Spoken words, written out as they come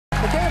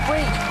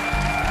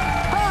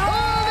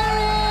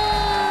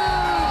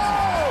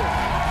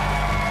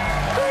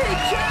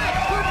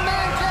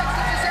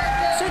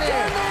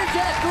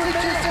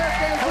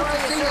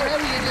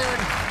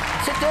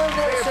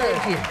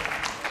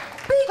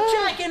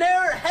in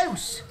our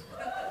house.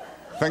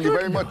 Thank you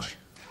very much.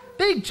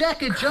 Big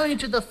Jack, a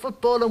giant of the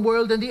footballing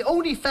world and the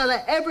only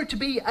fella ever to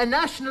be a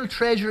national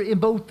treasure in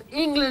both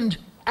England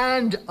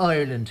and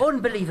Ireland.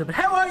 Unbelievable.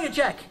 How are you,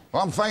 Jack?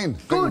 Well, I'm fine.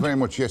 Thank you very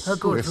much, yes. Oh,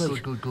 good, yes.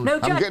 good. Now,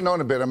 Jack, I'm getting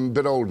on a bit. I'm a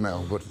bit old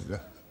now, but...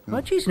 Oh,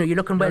 jeez, no, you're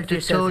looking well to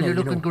yourself now, You're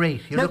looking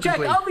great. Now, Jack,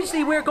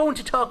 obviously we're going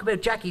to talk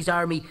about Jackie's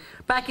army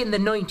back in the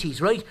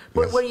 90s, right?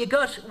 But yes. where you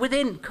got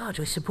within, God,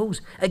 I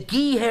suppose, a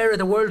gee hair of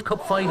the World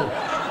Cup final.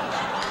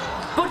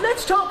 But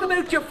let's talk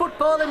about your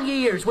footballing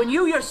years when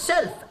you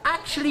yourself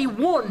actually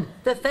won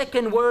the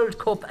feckin' World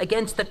Cup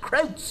against the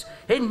Krauts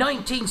in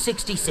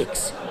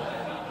 1966.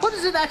 What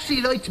is it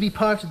actually like to be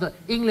part of the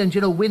England,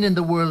 winning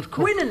the World Cup?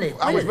 Winning it.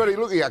 I was very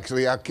lucky,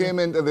 actually. I came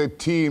into the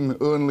team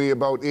only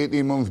about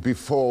 18 months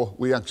before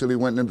we actually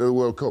went into the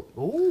World Cup.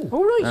 Oh,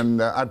 all right.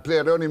 And I'd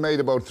only made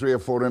about 3 or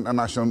 4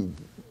 international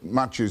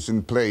matches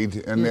and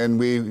played, and then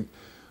we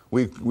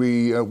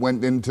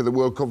went into the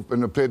World Cup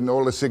and played in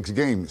all the 6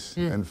 games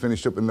and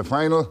finished up in the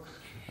final.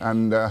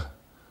 And I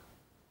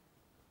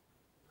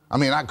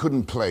mean, I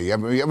couldn't play.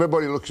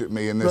 Everybody looks at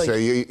me and they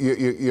say,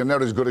 you're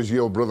not as good as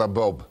your brother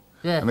Bob.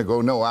 Yeah. And I go,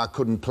 no, I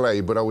couldn't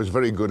play, but I was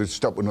very good at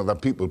stopping other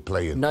people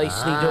playing.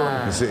 Nicely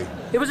done. You see.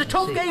 It was a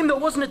tough game, though,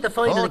 wasn't it, the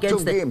final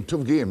against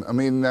tough game. I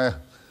mean,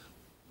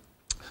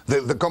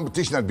 the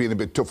competition had been a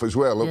bit tough as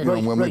well.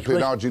 When we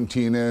played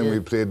Argentina and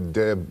we played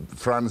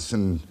France,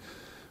 and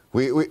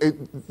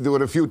there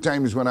were a few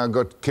times when I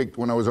got kicked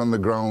when I was on the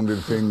ground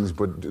and things,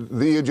 but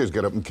you just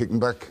get up and kick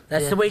them back.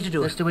 That's the way to do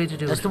it. That's the way to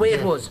do it. That's the way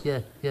it was. Yeah.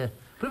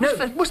 But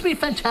it must be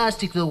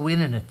fantastic, though,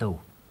 winning it,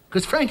 though.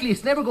 Because frankly,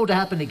 it's never going to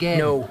happen again.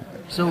 No.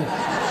 So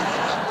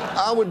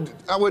I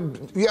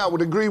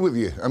would agree with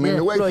you. I mean,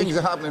 the way things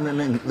are happening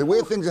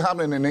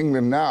in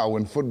England, now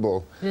in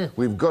football,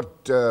 we've got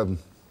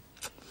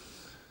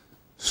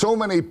so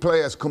many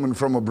players coming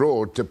from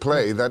abroad to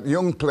play that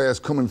young players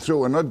coming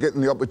through are not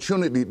getting the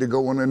opportunity to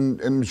go on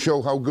and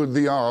show how good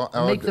they are.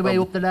 Make their way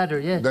up the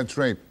ladder, yeah. That's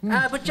right.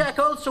 But Jack,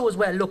 also as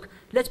well, look,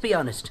 let's be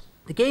honest.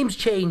 The game's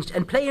changed,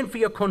 and playing for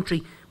your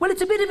country, well,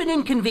 it's a bit of an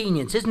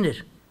inconvenience, isn't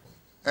it?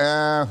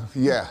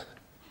 Yeah.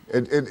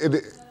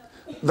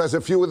 There's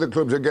a few of the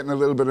clubs are getting a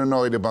little bit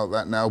annoyed about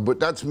that now, but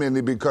that's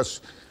mainly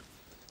because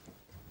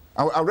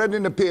I read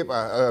in the paper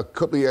a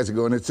couple of years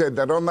ago, and it said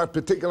that on that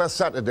particular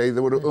Saturday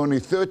there were only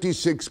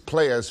 36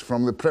 players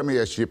from the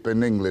Premiership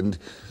in England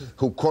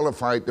who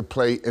qualified to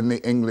play in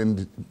the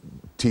England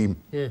team.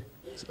 Yeah.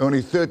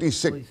 Only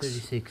 36. Only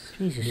 36.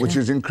 Jesus, which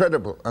is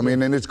incredible. I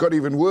mean, and it's got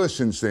even worse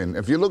since then.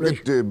 If you look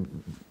at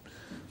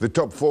the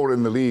top 4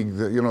 in the league,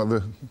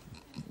 the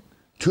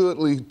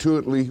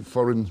totally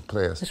foreign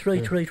players. That's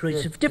right.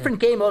 It's a different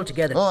game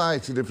altogether. Oh,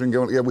 it's a different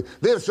game. Yeah,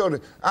 they're sort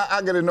of...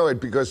 I get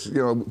annoyed because,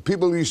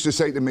 people used to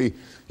say to me,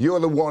 you're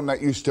the one that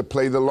used to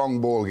play the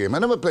long ball game. I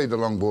never played the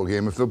long ball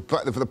game. If the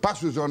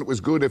pass was on, it was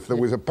good. If there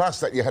was a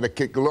pass that you had to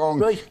kick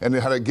long and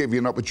it had to give you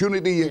an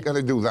opportunity, you got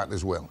to do that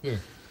as well. Yeah.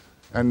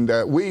 And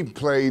we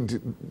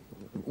played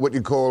what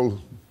you call...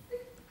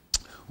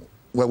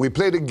 Well, we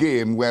played a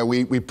game where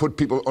we put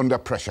people under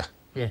pressure.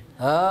 Yeah.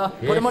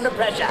 Put them under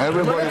pressure.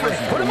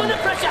 Put them under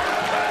pressure.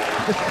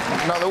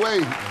 Now, the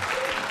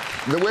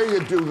way you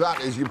do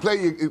that is you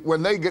play...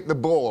 when they get the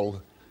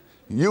ball,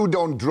 you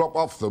don't drop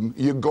off them,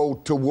 you go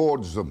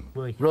towards them.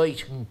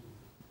 Right.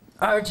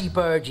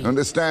 Argy-bargy.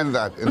 Understand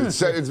that? And it's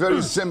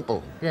very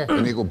simple. Yeah.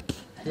 And you go...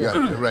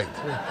 right.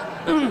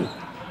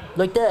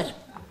 Like that.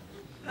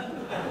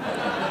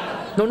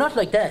 No, not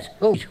like that.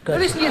 Oh, well,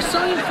 listen, you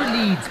signed for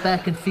Leeds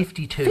back in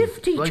 52.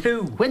 52?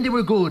 Right? When they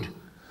were good.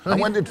 I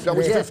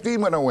was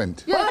 15 when I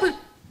went. Yeah, but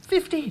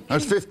 15. I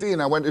was 15.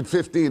 I went at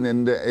 15,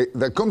 and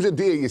there comes a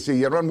day, you see,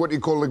 you're on what you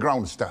call the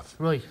ground staff.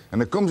 Right.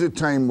 And there comes a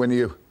time when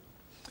you've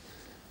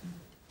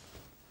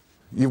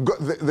got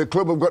the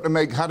club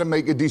had to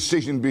make a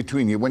decision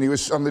between you. When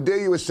on the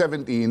day you were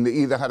 17, they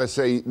either had to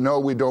say, no,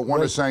 we don't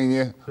want to sign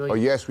you, or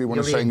yes, we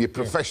want to sign you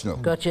professional.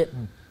 Gotcha.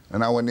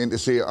 And I went in to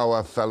see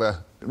our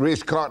fella,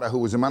 Race Carter, who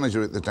was the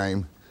manager at the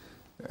time,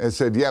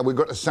 said, yeah, we've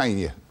got to sign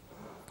you.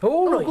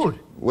 Oh, right. Good.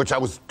 Which I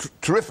was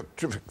terrific.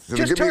 So just they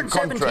gave me a turned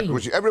contract, 17.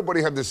 which everybody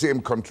had the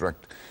same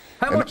contract.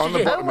 How much did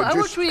you? How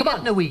much were you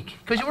getting a week?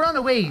 Because you were on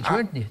a wage,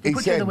 weren't you? They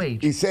put you on a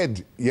wage. He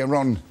said, you're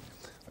on...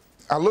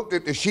 I looked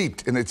at the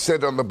sheet and it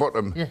said on the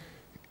bottom,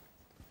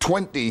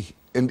 20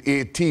 and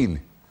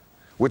 18,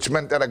 which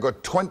meant that I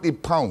got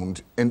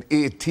 £20 and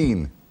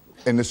 18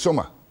 in the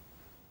summer.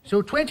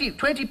 So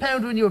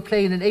 £20 when you were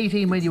playing and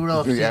 18 when you were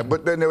off. Yeah,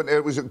 but then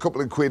there was a couple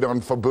of quid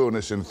on for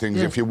bonus and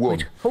things if you won.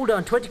 Wait, hold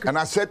on, 20 quid. And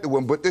I said to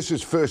him, but this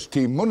is first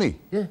team money.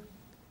 Yeah.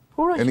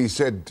 All right. And he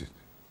said,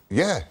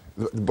 yeah,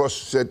 the boss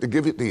said to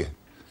give it to you. So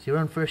you're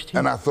on first team.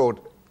 And I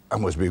thought, I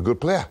must be a good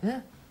player.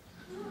 Yeah.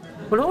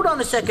 Well, hold on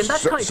a second.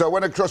 That's so I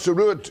went across the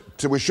road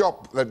to a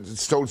shop that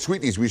sold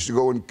sweeties. We used to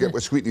go and get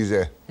our sweeties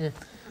there. Yeah.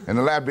 And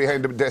the lad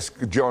behind the desk,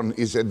 John,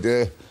 he said,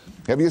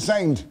 have you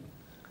signed?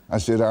 I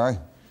said, aye.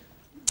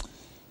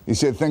 He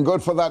said, thank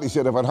God for that. He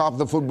said, I've had half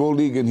the Football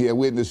League in here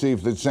waiting to see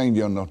if they'd signed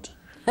you or not.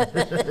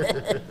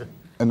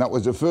 And that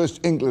was the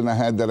first inkling I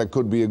had that I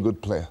could be a good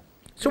player.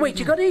 So wait,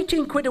 you got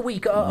 18 quid a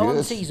week on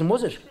Yes. season,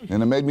 was it?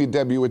 And I made me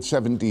debut at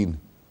 17.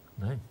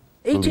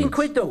 18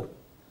 quid though,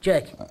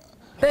 Jack.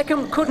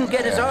 Beckham couldn't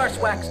get his arse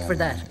waxed for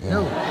that.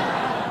 No.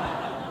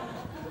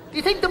 Do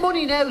you think the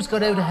money now's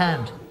got out of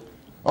hand?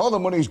 All the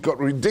money's got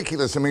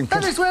ridiculous. I mean,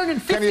 Fellas earning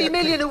 50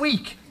 million a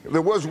week.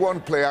 There was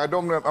one player,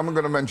 I'm not going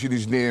to mention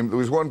his name, there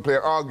was one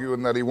player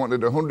arguing that he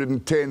wanted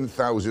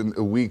 110,000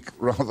 a week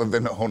rather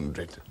than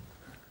 100.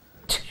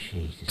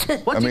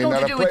 Jesus. What's he now going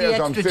to the do with the players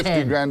on extra 50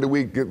 10? grand a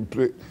week,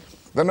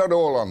 they're not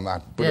all on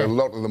that, but Yeah. a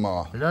lot of them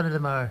are. A lot of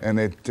them are. And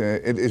it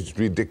is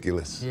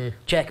ridiculous. Yeah.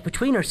 Jack,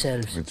 between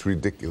ourselves. It's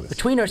ridiculous.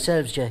 Between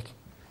ourselves, Jack.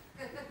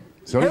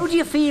 Sorry? How do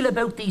you feel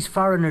about these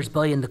foreigners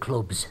buying the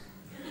clubs?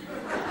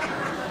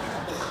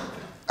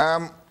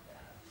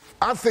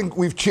 I think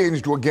we've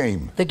changed our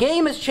game. The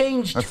game has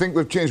changed. I think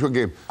we've changed our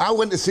game. I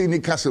went to see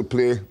Newcastle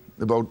play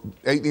about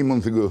 18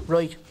 months ago.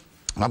 Right.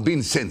 I've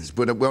been since,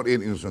 but about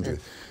 18 months ago.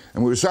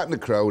 And we were sat in the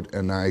crowd,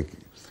 and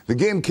the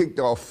game kicked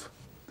off,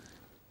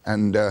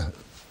 and a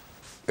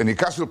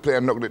Newcastle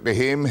player knocked it to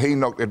him, he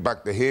knocked it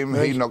back to him,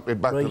 he knocked it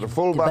back to the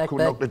fullback, who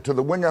knocked it to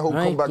the winger, who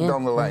come back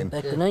down the line,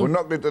 who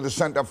knocked it to the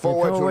centre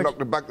forward, who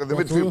knocked it back to the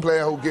midfield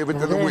player, who gave it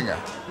to the winger,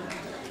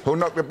 who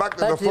knocked it back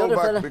to the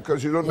fullback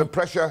because he's under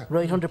pressure,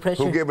 under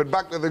pressure, who gave it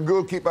back to the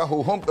goalkeeper,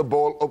 who humped the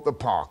ball up the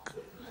park.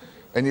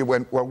 And you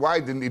went, well, why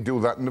didn't he do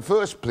that in the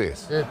first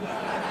place?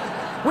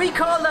 We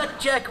call that,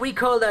 Jack,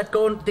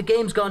 the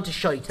game's gone to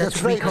shite.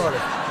 That's what we call it.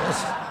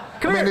 Yes.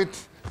 Come here.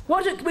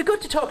 We're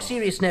good to talk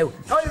serious now.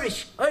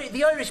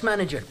 The Irish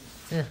manager.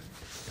 Yeah.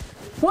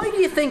 Why do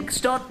you think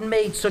Staunton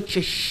made such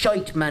a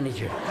shite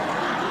manager?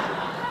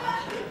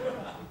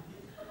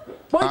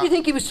 Why do you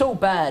think he was so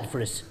bad for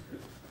us?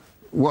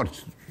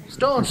 What?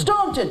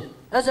 Staunton,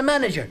 as a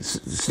manager.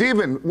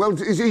 Stephen, well,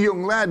 he's a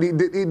young lad.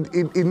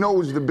 He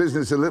knows the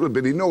business a little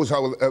bit. He knows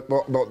how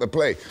about the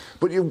play.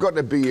 But you've got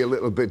to be a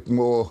little bit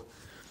more...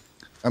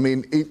 I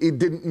mean, he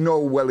didn't know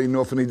well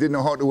enough, and he didn't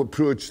know how to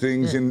approach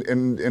things and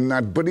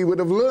that. But he would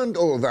have learned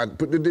all that,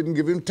 but they didn't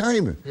give him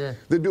time. Yeah.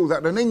 They do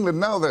that in England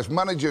now. There's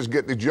managers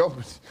get the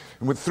job,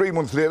 and with 3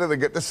 months later, they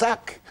get the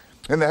sack.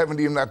 And they haven't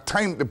even had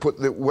time to put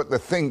what they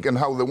think and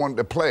how they want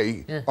to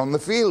play on the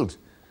field.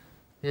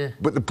 Yeah.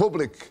 But the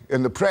public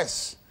and the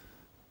press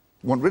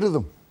want rid of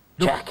them.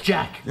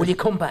 Jack, will you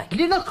come back? Will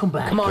you not come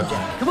back? Come on,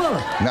 Jack. Come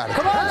on. Come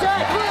on,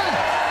 Jack. Come on.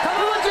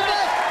 Come on,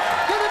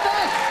 Jack. Give it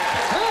back.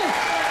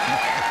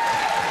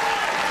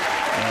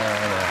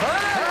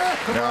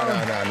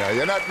 No.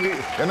 You're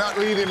not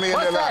leading me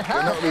into that.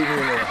 You're not leading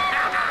me into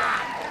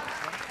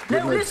that.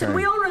 Now, listen,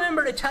 we all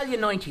remember Italia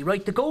 90,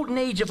 right? The golden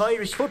age of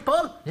Irish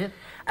football. Yeah.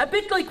 A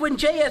bit like when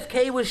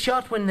JFK was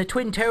shot, when the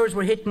Twin Towers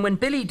were hit, and when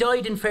Billy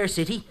died in Fair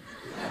City.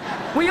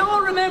 We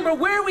all remember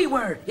where we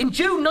were in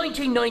June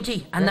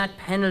 1990 and that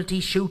penalty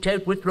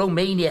shootout with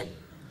Romania.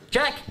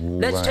 Jack,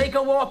 let's take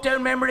a walk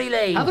down memory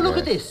lane. Have a look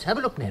at this. Have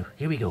a look now.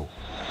 Here we go.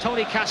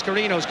 Tony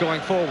Cascarino's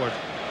going forward.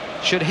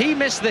 Should he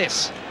miss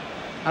this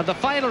and the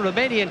final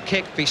Romanian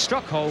kick be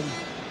struck home,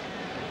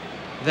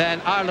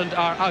 then Ireland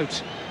are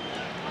out.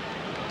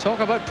 Talk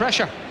about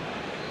pressure.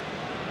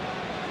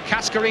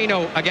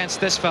 Cascarino against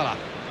this fella.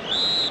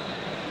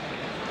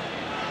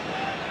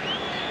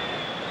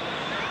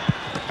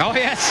 Oh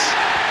yes.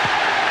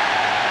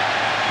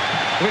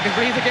 We can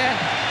breathe again.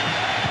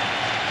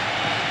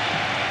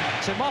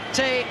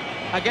 Timopte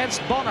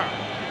against Bonner.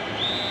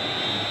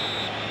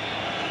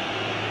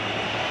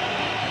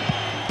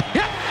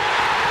 Yep.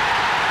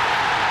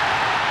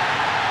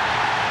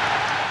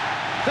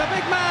 The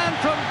big man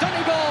from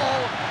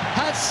Donegal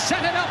has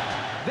set it up.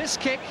 This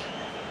kick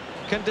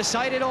can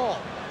decide it all.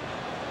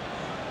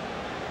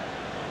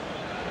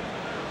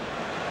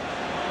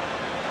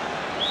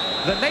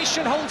 The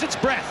nation holds its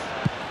breath.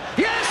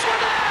 Yes, we're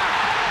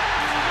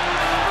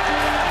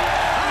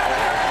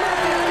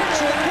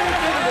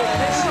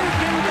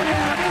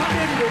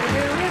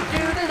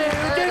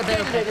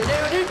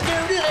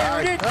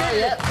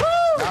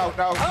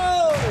Now,